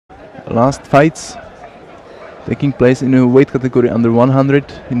last fights taking place in a weight category under 100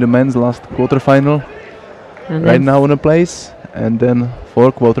 in the men's last quarterfinal. And Right now on a place, and then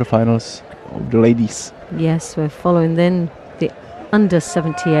 4 quarterfinals of the ladies. Yes, we're following then the under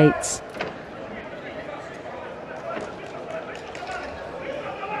 78s.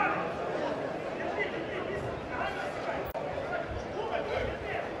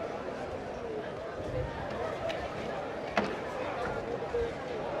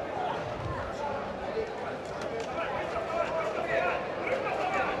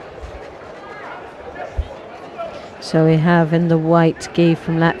 So we have in the white gi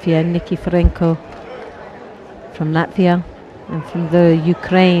from Latvia, Nikiforenko from Latvia, and from the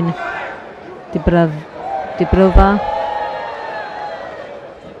Ukraine, Dibrova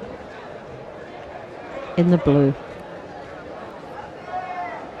in the blue.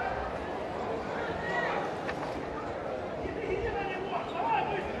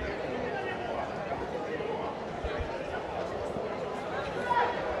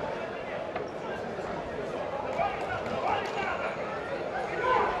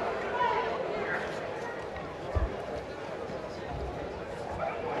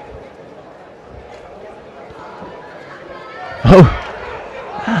 Oh!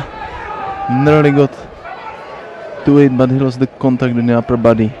 Nearly got to it, but he lost the contact in the upper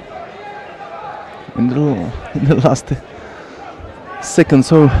body in the last second.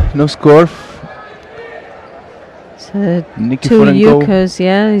 So no score. So Nikiforenko. 2 Yukos,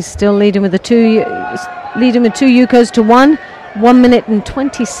 yeah, he's still leading with the two Yukos to 1. 1 minute and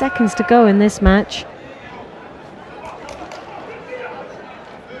 20 seconds to go in this match.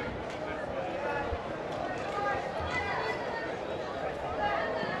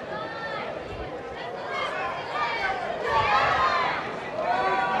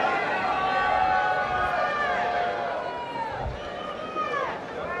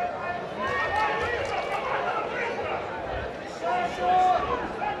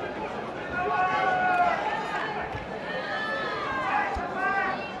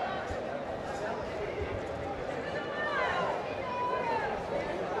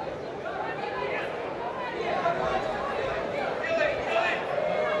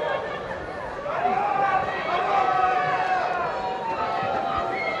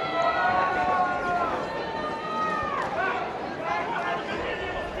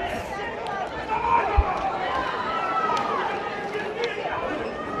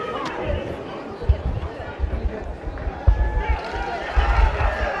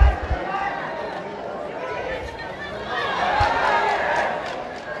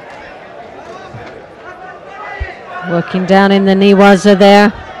 Working down in the Niwaza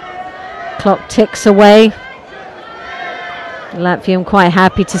there. Clock ticks away. Latvian quite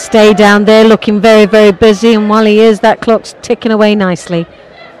happy to stay down there, looking very, very busy. And while he is, that clock's ticking away nicely.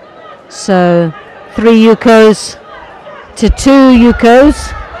 So 3 Yukos to 2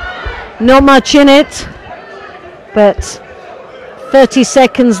 Yukos. Not much in it, but 30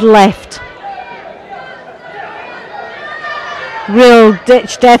 seconds left. Real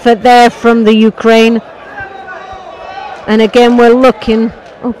ditched effort there from the Ukraine. And again, we're looking.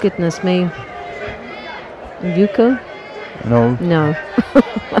 Oh, goodness me. Yuko? No. No.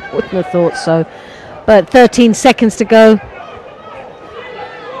 I wouldn't have thought so. But 13 seconds to go.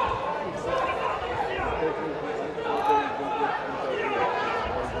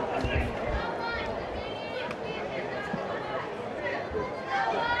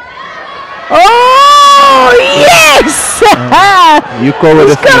 Oh, yes! Yuko with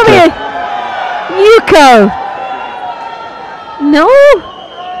the finisher. Yuko. No?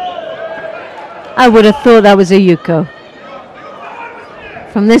 I would have thought that was a Yuko.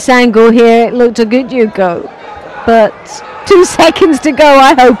 From this angle here, it looked a good Yuko. But 2 seconds to go,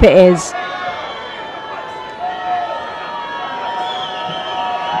 I hope it is.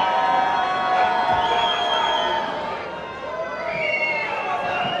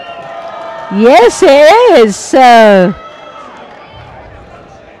 Yes, it is. So.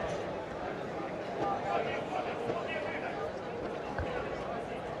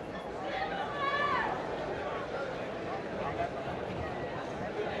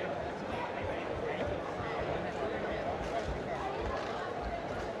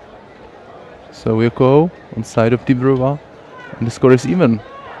 So we go on side of Dibrova, and the score is even.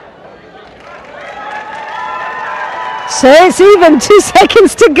 So it's even, 2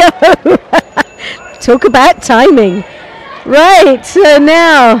 seconds to go. Talk about timing. Right, so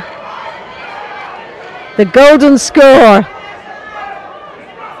now the golden score.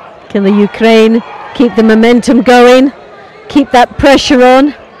 Can the Ukraine keep the momentum going? Keep that pressure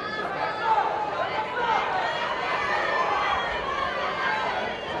on?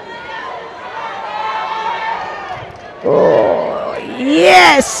 Oh,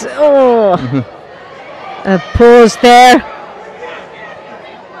 yes! Oh! A pause there.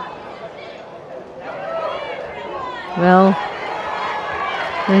 Well,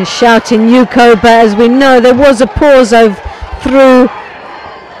 they're shouting Yuko, but as we know, there was a pause through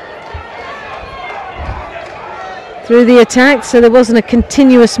the attack, so there wasn't a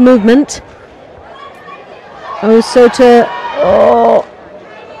continuous movement. Oh, Sota. Oh.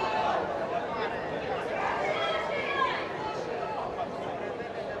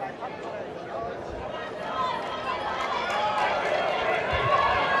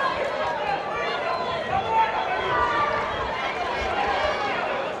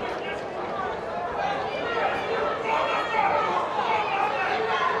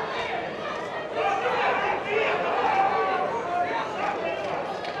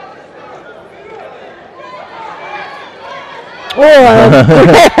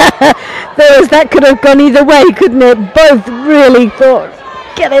 That could have gone either way, couldn't it? Both really thought,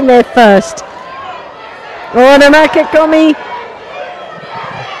 get in there first. Oh, Namaka Komi.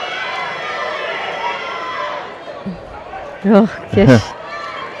 Oh, gosh.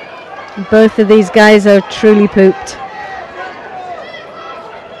 Both of these guys are truly pooped.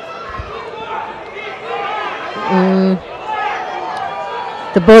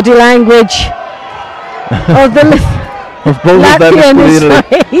 The body language of the of both of them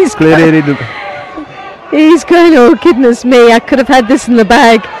is clearly he's going, oh goodness me, I could have had this in the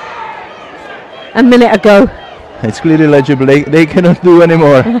bag a minute ago. It's clearly legible, they cannot do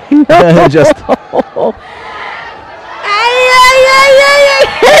anymore. Just yes!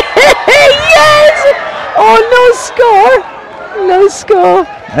 Oh, no score.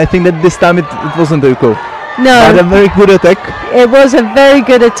 I think that this time it wasn't Yuko. No. But a very good attack. It was a very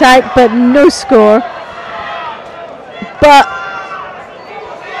good attack, but no score. But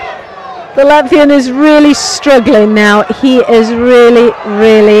the Latvian is really struggling now. He is really,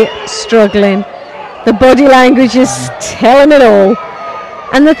 really struggling. The body language is telling it all.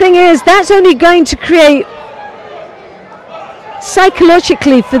 And the thing is, that's only going to create,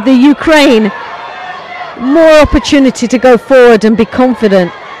 psychologically for the Ukraine, more opportunity to go forward and be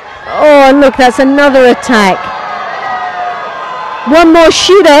confident. Oh, and look, that's another attack. One more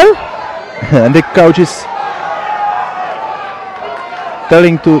Judo. And the coach is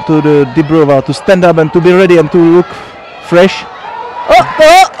telling to the Dibrova to stand up and to be ready and to look fresh.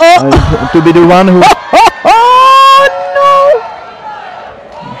 To be the one who... Oh, no!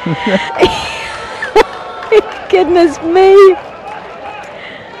 Goodness me.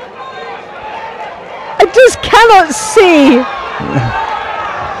 I just cannot see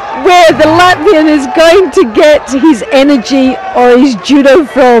where the Latvian is going to get his energy or his judo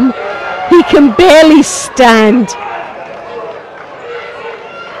from. He can barely stand.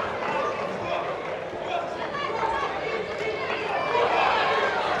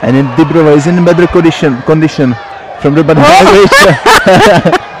 And then Dibrova is in better condition from the body language.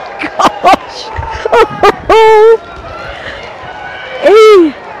 Gosh!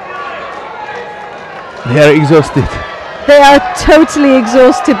 They are exhausted. They are totally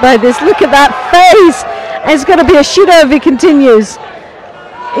exhausted by this. Look at that face. And it's going to be a Judo if he continues.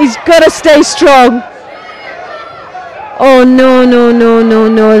 He's got to stay strong. Oh, no.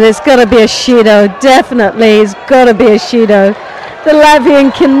 There's got to be a Judo. Definitely. It's got to be a Judo. The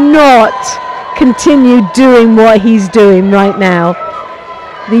Latvian cannot continue doing what he's doing right now.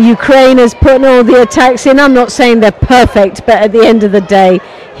 The Ukraine is putting all the attacks in. I'm not saying they're perfect, but at the end of the day,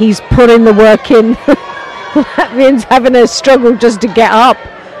 he's putting the work in. The Latvian's having a struggle just to get up.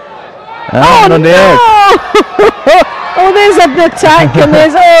 Oh, no! Oh, there's an attack and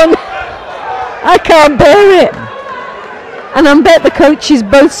there's... Oh, I can't bear it. And I bet the coaches,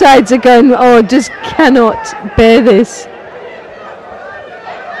 both sides, are going, oh, just cannot bear this.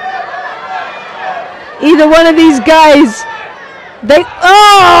 Either one of these guys, they...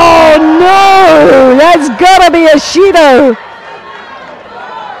 Oh, no! That's got to be a Judo.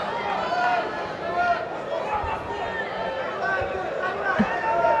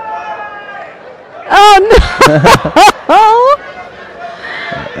 Oh, no! Oh,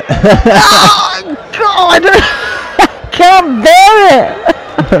 God! I can't bear it!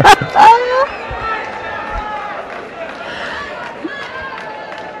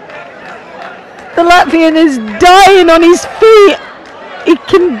 The Latvian is dying on his feet. He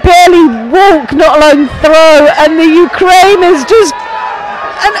can barely walk, not alone throw. And the Ukraine is just...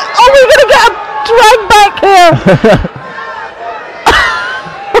 And oh, we're going to get a drag back here.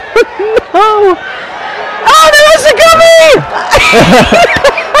 Oh, no. Oh, there was a gummy.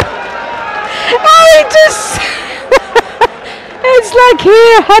 Oh, he just... It's like,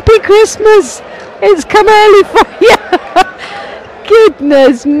 here, happy Christmas. It's come early for you.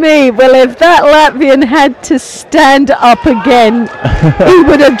 Goodness me. Well, if that Latvian had to stand up again, he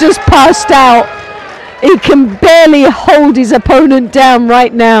would have just passed out. He can barely hold his opponent down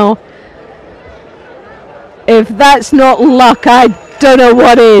right now. If that's not luck, I don't know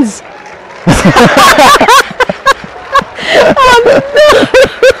what is. Oh, no.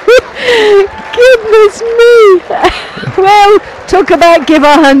 Goodness me. Well, talk about give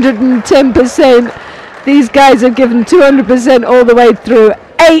 110%. These guys have given 200% all the way through.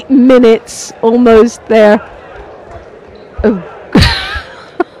 8 minutes almost there. Oh,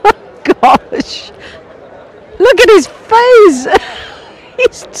 gosh. Look at his face.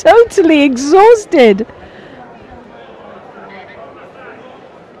 He's totally exhausted.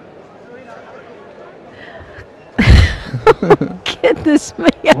 Goodness me,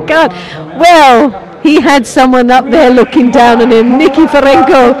 I can't. Well, he had someone up there looking down on him.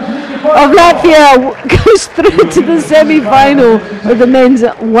 Nikiforenko of Latvia goes through to the semi-final of the men's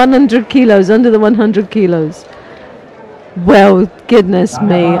 100 kilos, under the 100 kilos. Well, goodness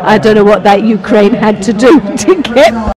me, I don't know what that Ukraine had to do to get